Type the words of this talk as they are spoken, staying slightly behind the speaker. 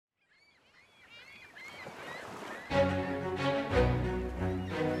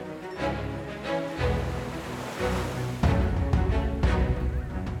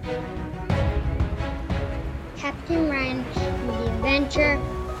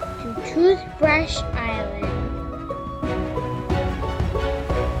on Toothbrush Island.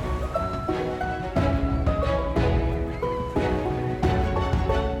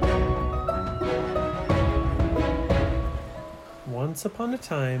 Once upon a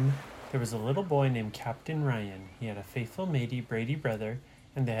time, there was a little boy named Captain Ryan. He had a faithful matey, Brady brother,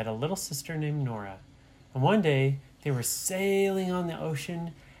 and they had a little sister named Nora. And one day, they were sailing on the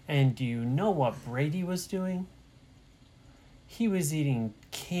ocean, and do you know what Brady was doing? He was eating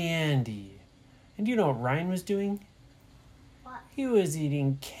candy. And do you know what Ryan was doing? What? He was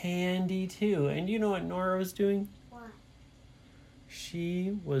eating candy too. And do you know what Nora was doing? What?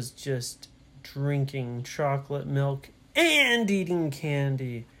 She was just drinking chocolate milk and eating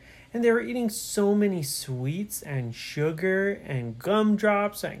candy. And they were eating so many sweets and sugar and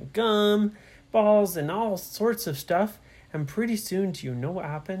gumdrops and gum balls and all sorts of stuff. And pretty soon, do you know what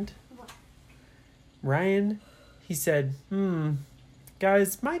happened? What? Ryan, he said,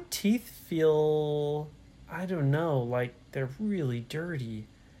 guys, my teeth feel, I don't know, like they're really dirty.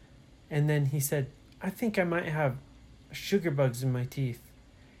 And then he said, I think I might have sugar bugs in my teeth.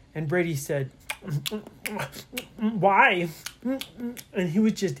 And Brady said, why? And he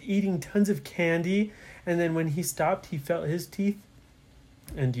was just eating tons of candy. And then when he stopped, he felt his teeth.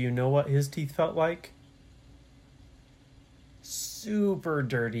 And do you know what his teeth felt like? Super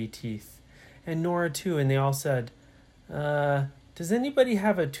dirty teeth. And Nora too. And they all said, does anybody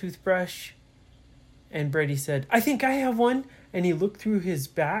have a toothbrush? And Brady said, I think I have one. And he looked through his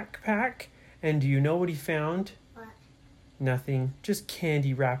backpack. And do you know what he found? What? Nothing. Just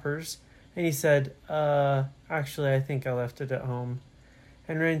candy wrappers. And he said, actually, I think I left it at home.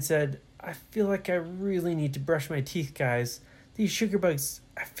 And Ryan said, I feel like I really need to brush my teeth, guys. These sugar bugs,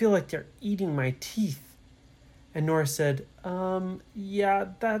 I feel like they're eating my teeth. And Nora said, yeah,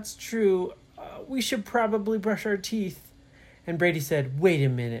 that's true. We should probably brush our teeth. And Brady said, wait a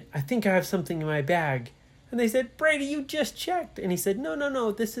minute. I think I have something in my bag. And they said, Brady, you just checked. And he said,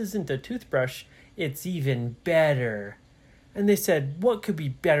 no, this isn't a toothbrush. It's even better. And they said, what could be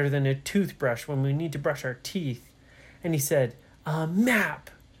better than a toothbrush when we need to brush our teeth? And he said, a map.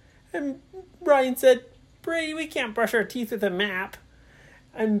 And Ryan said, Brady, we can't brush our teeth with a map.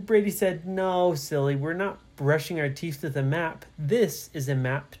 And Brady said, no, silly, we're not brushing our teeth with a map. This is a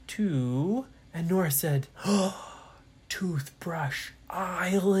map too. And Nora said, oh, Toothbrush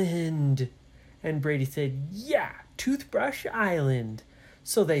Island. And Brady said, yeah, Toothbrush Island.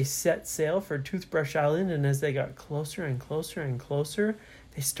 So they set sail for Toothbrush Island, and as they got closer and closer and closer,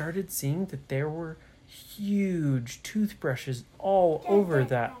 they started seeing that there were huge toothbrushes all over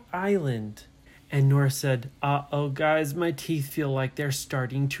that island. And Nora said, uh-oh, guys, my teeth feel like they're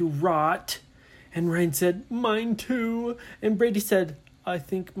starting to rot. And Ryan said, mine too. And Brady said, I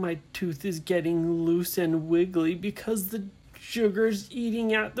think my tooth is getting loose and wiggly because the sugar's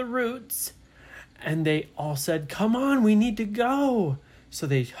eating at the roots. And they all said, come on, we need to go. So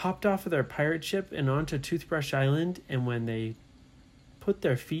they hopped off of their pirate ship and onto Toothbrush Island. And when they put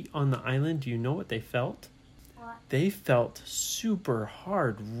their feet on the island, do you know what they felt? What? They felt super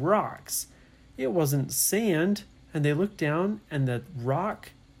hard rocks. It wasn't sand. And they looked down and the rock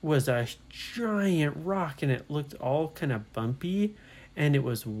was a giant rock. And it looked all kind of bumpy. And it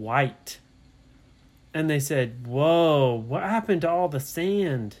was white. And they said, whoa, what happened to all the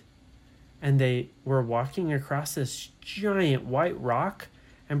sand? And they were walking across this giant white rock.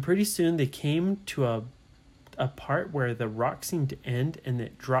 And pretty soon they came to a part where the rock seemed to end and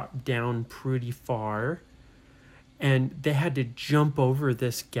it dropped down pretty far. And they had to jump over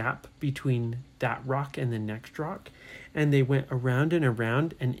this gap between that rock and the next rock. And they went around and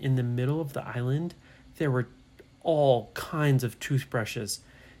around. And in the middle of the island, there were all kinds of toothbrushes.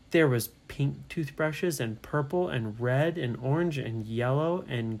 There was pink toothbrushes and purple and red and orange and yellow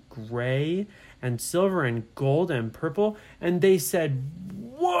and gray and silver and gold and purple. And they said,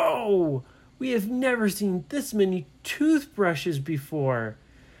 whoa, we have never seen this many toothbrushes before.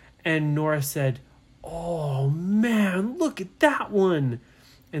 And Nora said, oh man, look at that one.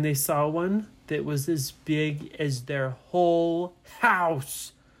 And they saw one that was as big as their whole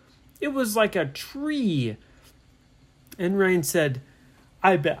house. It was like a tree. And Ryan said,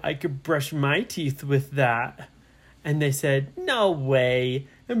 I bet I could brush my teeth with that. And they said, no way.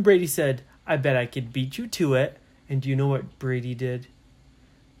 And Brady said, I bet I could beat you to it. And do you know what Brady did?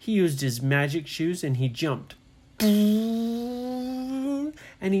 He used his magic shoes and he jumped. And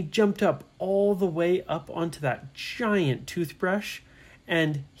he jumped up all the way up onto that giant toothbrush.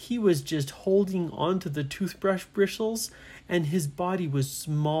 And he was just holding onto the toothbrush bristles. And his body was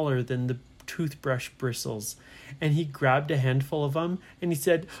smaller than the toothbrush bristles. And he grabbed a handful of them and he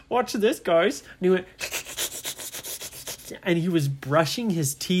said, watch this, guys. And he went and he was brushing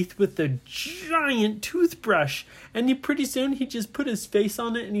his teeth with a giant toothbrush. And pretty soon he just put his face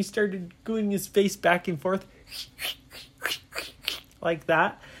on it and he started going his face back and forth like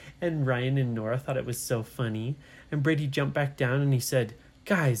that. And Ryan and Nora thought it was so funny. And Brady jumped back down and he said,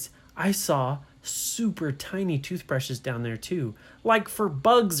 "Guys, I saw super tiny toothbrushes down there too, like for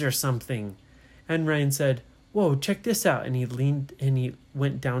bugs or something." And Ryan said, "Whoa, check this out." And he leaned and he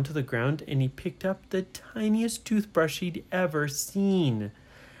went down to the ground and he picked up the tiniest toothbrush he'd ever seen.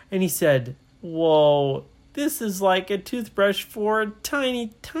 And he said, "Whoa, this is like a toothbrush for a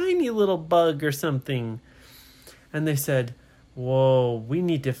tiny, tiny little bug or something." And they said, "Whoa, we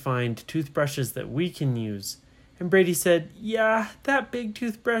need to find toothbrushes that we can use." And Brady said, "Yeah, that big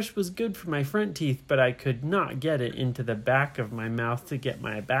toothbrush was good for my front teeth, but I could not get it into the back of my mouth to get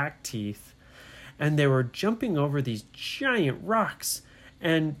my back teeth." And they were jumping over these giant rocks,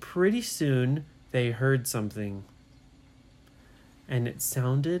 and pretty soon they heard something. And it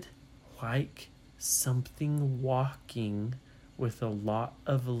sounded like something walking with a lot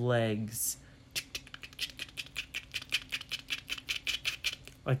of legs.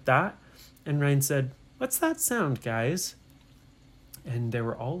 Like that. And Ryan said, "What's that sound, guys?" And they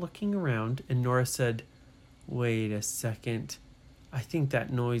were all looking around, and Nora said, "Wait a second. I think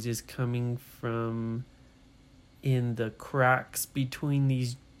that noise is coming from in the cracks between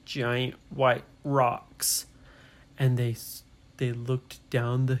these giant white rocks." And they looked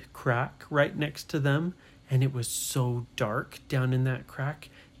down the crack right next to them, and it was so dark down in that crack,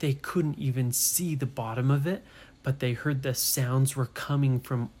 they couldn't even see the bottom of it, but they heard the sounds were coming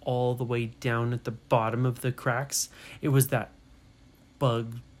from all the way down at the bottom of the cracks. It was that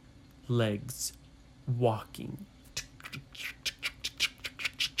bug legs walking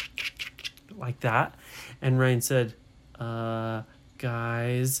like that. And Ryan said,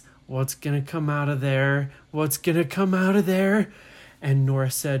 "Guys, what's gonna come out of there? What's gonna come out of there?" And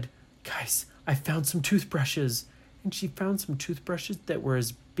Nora said, "Guys, I found some toothbrushes." And she found some toothbrushes that were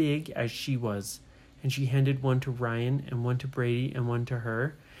as big as she was. And she handed one to Ryan and one to Brady and one to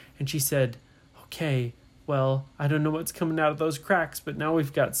her. And she said, "Okay, well, I don't know what's coming out of those cracks, but now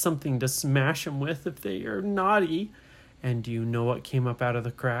we've got something to smash them with if they are naughty." And do you know what came up out of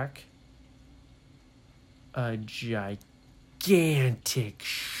the crack? A gigantic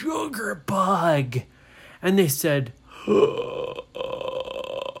sugar bug. And they said,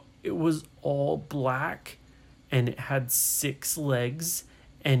 it was all black, and it had 6 legs,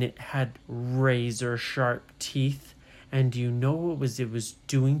 and it had razor sharp teeth. And do you know what it was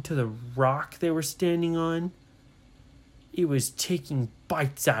doing to the rock they were standing on? It was taking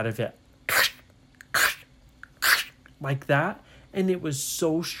bites out of it. Like that. And it was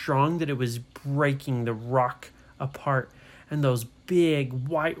so strong that it was breaking the rock apart. And those big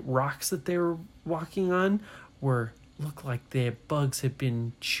white rocks that they were walking on looked like the bugs had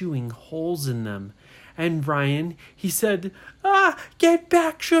been chewing holes in them. And Ryan, he said, "Get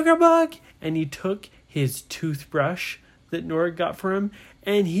back, sugar bug!" And he took his toothbrush that Nora got for him,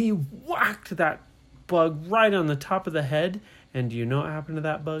 and he whacked that bug right on the top of the head. And do you know what happened to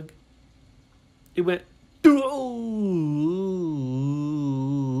that bug? It went, and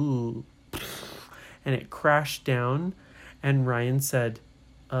it crashed down. And Ryan said,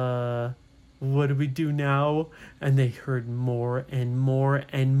 "What do we do now?" And they heard more and more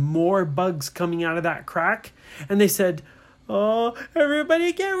and more bugs coming out of that crack. And they said, "Oh,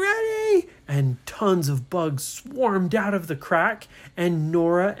 everybody get ready!" And tons of bugs swarmed out of the crack. And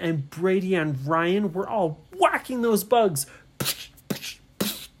Nora and Brady and Ryan were all whacking those bugs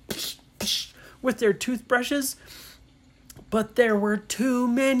with their toothbrushes. But there were too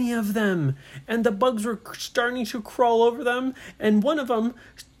many of them. And the bugs were starting to crawl over them. And one of them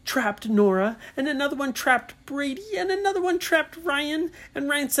trapped Nora, and another one trapped Brady, and another one trapped Ryan. And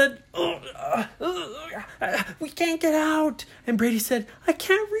Ryan said, "We can't get out." And Brady said, "I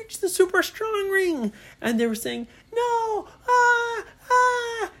can't reach the super strong ring." And they were saying, "No,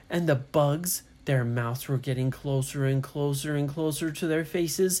 And the bugs, their mouths were getting closer and closer and closer to their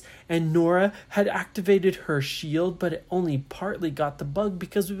faces. And Nora had activated her shield, but it only partly got the bug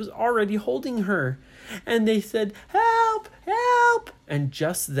because it was already holding her. And they said, "Help, help." And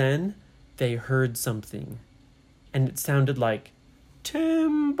just then they heard something. And it sounded like,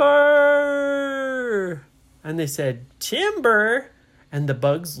 "Timber." And they said, "Timber?" And the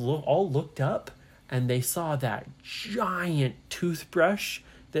bugs all looked up, and they saw that giant toothbrush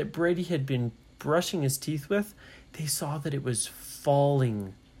that Brady had been brushing his teeth with. They saw that it was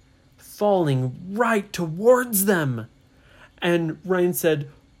falling right towards them. And Ryan said,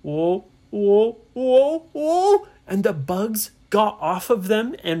 "Whoa, whoa, whoa, whoa." And the bugs got off of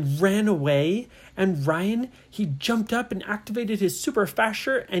them and ran away. And Ryan, he jumped up and activated his super fast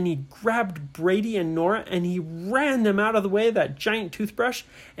shirt, and he grabbed Brady and Nora and he ran them out of the way of that giant toothbrush,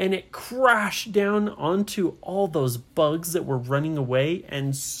 and it crashed down onto all those bugs that were running away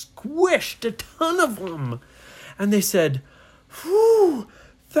and squished a ton of them. And they said, "Whew,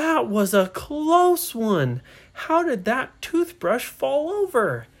 that was a close one. How did that toothbrush fall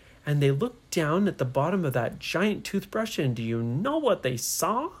over?" And they looked down at the bottom of that giant toothbrush, and do you know what they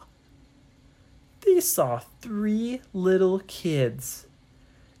saw? They saw 3 little kids.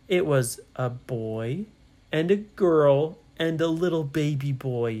 It was a boy and a girl and a little baby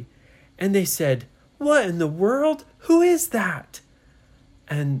boy. And they said, "What in the world? Who is that?"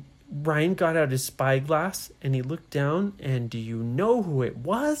 And Ryan got out his spyglass and he looked down, and do you know who it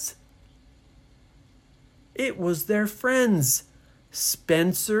was? It was their friends,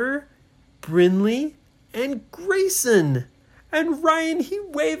 Spencer, Brinley, and Grayson. And Ryan, he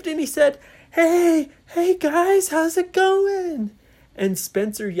waved and he said, Hey guys, how's it going?" And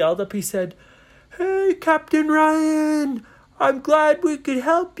Spencer yelled up, he said, "Hey, Captain Ryan, I'm glad we could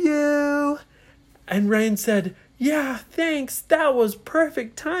help you." And Ryan said, "Yeah, thanks, that was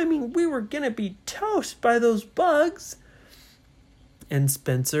perfect timing. We were gonna be toast by those bugs." And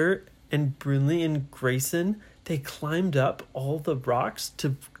Spencer and Brinley and Grayson, they climbed up all the rocks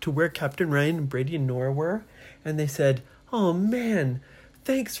to where Captain Ryan and Brady and Nora were. And they said, "Oh man,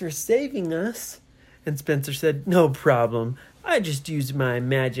 thanks for saving us." And Spencer said, "No problem. I just used my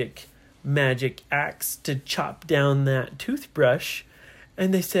magic axe to chop down that toothbrush."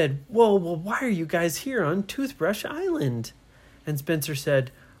 And they said, well, why are you guys here on Toothbrush Island?" And Spencer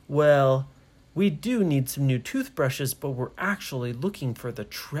said, "Well, we do need some new toothbrushes, but we're actually looking for the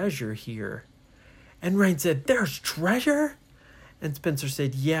treasure here." And Ryan said, "There's treasure?" And Spencer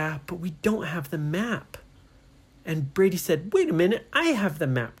said, "Yeah, but we don't have the map." And Brady said, "Wait a minute, I have the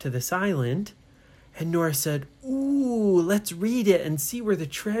map to this island." And Nora said, "Ooh, let's read it and see where the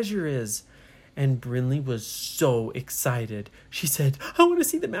treasure is." And Brinley was so excited. She said, "I want to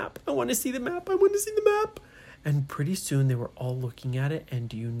see the map. I want to see the map. I want to see the map." And pretty soon they were all looking at it. And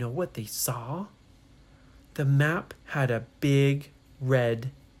do you know what they saw? The map had a big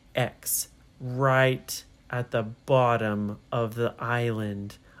red X right at the bottom of the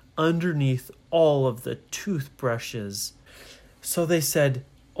island, underneath all of the toothbrushes. So they said,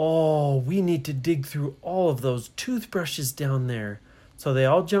 "Oh, we need to dig through all of those toothbrushes down there." So they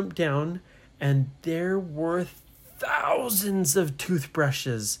all jumped down, and there were thousands of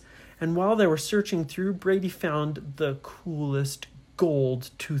toothbrushes. And while they were searching through, Brady found the coolest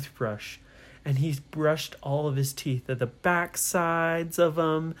gold toothbrush. And he brushed all of his teeth at the back sides of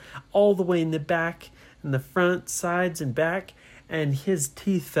them, all the way in the back, and the front sides and back. And his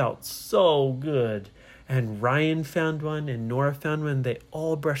teeth felt so good. And Ryan found one, and Nora found one. They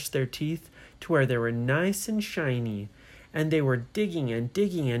all brushed their teeth to where they were nice and shiny. And they were digging and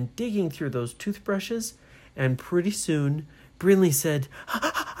digging and digging through those toothbrushes. And pretty soon, Brinley said,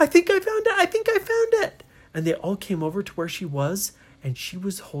 I think I found it. I think I found it. And they all came over to where she was, and she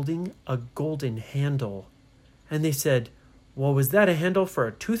was holding a golden handle. And they said, "Well, was that a handle for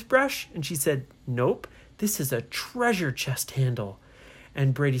a toothbrush?" And she said, "Nope, this is a treasure chest handle."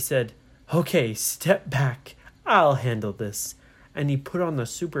 And Brady said, "Okay, step back. I'll handle this." And he put on the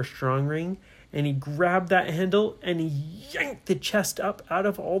super strong ring, and he grabbed that handle, and he yanked the chest up out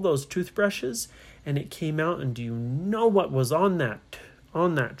of all those toothbrushes, and it came out. And do you know what was on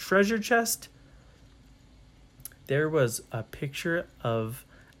that treasure chest? There was a picture of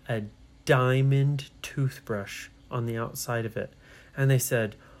a diamond toothbrush on the outside of it. And they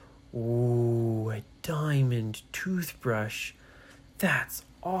said, "Ooh, a diamond toothbrush. That's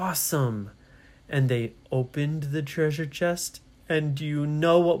awesome." And they opened the treasure chest, and do you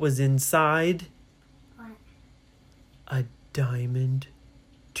know what was inside? What? A diamond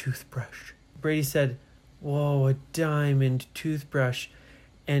toothbrush. Brady said, "Whoa, a diamond toothbrush."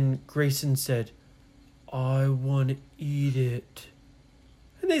 And Grayson said, "I want to eat it."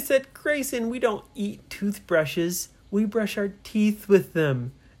 And they said, "Grayson, we don't eat toothbrushes. We brush our teeth with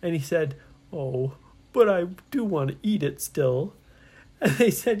them." And he said, "Oh, but I do want to eat it still." And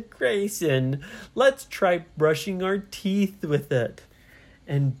they said, "Grayson, let's try brushing our teeth with it."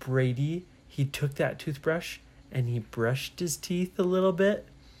 And Brady, he took that toothbrush and he brushed his teeth a little bit.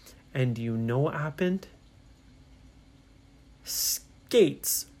 And do you know what happened?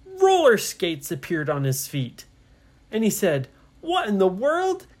 Roller skates appeared on his feet. And he said, "What in the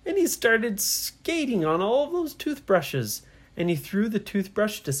world?" And he started skating on all of those toothbrushes. And he threw the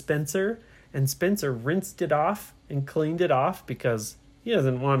toothbrush to Spencer, and Spencer rinsed it off and cleaned it off because he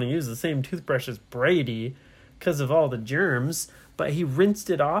doesn't want to use the same toothbrush as Brady, because of all the germs, but he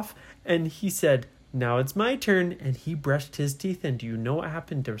rinsed it off and he said, "Now it's my turn," and he brushed his teeth, and do you know what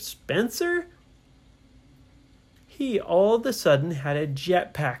happened to Spencer? He all of a sudden had a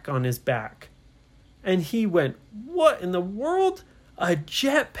jetpack on his back. And he went, "What in the world? A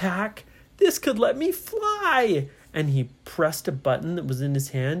jetpack? This could let me fly!" And he pressed a button that was in his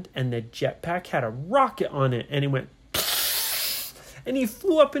hand, and the jetpack had a rocket on it, and it went, and he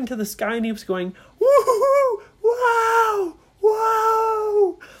flew up into the sky, and he was going, "Woo-hoo-hoo! Wow!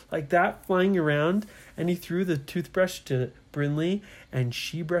 Wow!" like that, flying around. And he threw the toothbrush to Brinley, and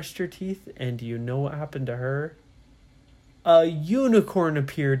she brushed her teeth, and do you know what happened to her? A unicorn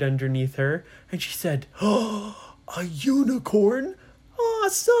appeared underneath her, and she said, "Oh, a unicorn?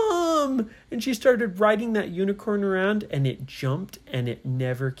 Awesome!" And she started riding that unicorn around, and it jumped, and it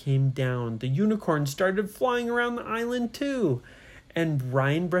never came down. The unicorn started flying around the island too. And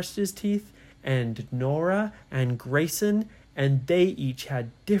Ryan brushed his teeth, and Nora and Grayson, and they each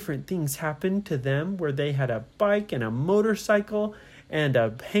had different things happen to them, where they had a bike and a motorcycle and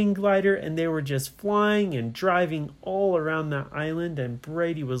a hang glider, and they were just flying and driving all around that island, and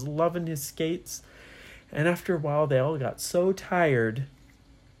Brady was loving his skates. And after a while, they all got so tired,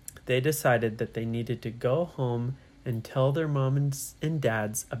 they decided that they needed to go home and tell their moms and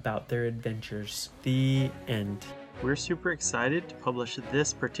dads about their adventures. The end. We're super excited to publish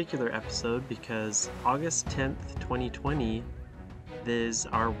this particular episode because August 10th, 2020 is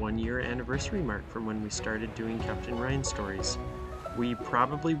our 1-year anniversary mark from when we started doing Captain Ryan stories. We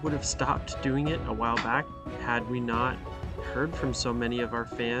probably would have stopped doing it a while back had we not heard from so many of our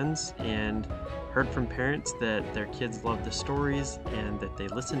fans and heard from parents that their kids love the stories and that they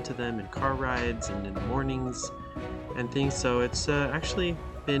listen to them in car rides and in the mornings and things. So it's actually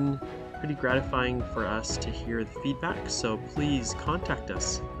been pretty gratifying for us to hear the feedback. So please contact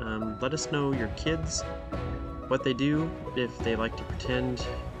us. Let us know your kids, what they do, if they like to pretend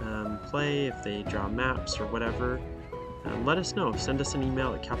play, if they draw maps or whatever. Let us know. Send us an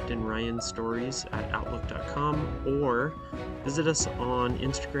email at captainryanstories@outlook.com or visit us on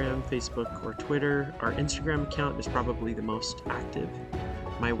Instagram, Facebook, or Twitter. Our Instagram account is probably the most active.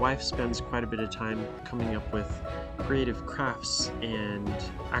 My wife spends quite a bit of time coming up with creative crafts and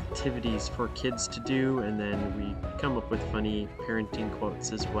activities for kids to do, and then we come up with funny parenting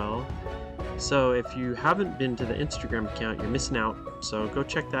quotes as well. So if you haven't been to the Instagram account, you're missing out. So go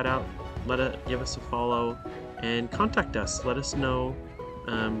check that out. Give us a follow. And contact us. Let us know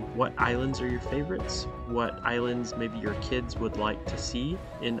what islands are your favorites, what islands maybe your kids would like to see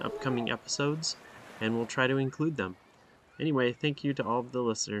in upcoming episodes, and we'll try to include them. Anyway, thank you to all of the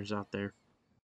listeners out there.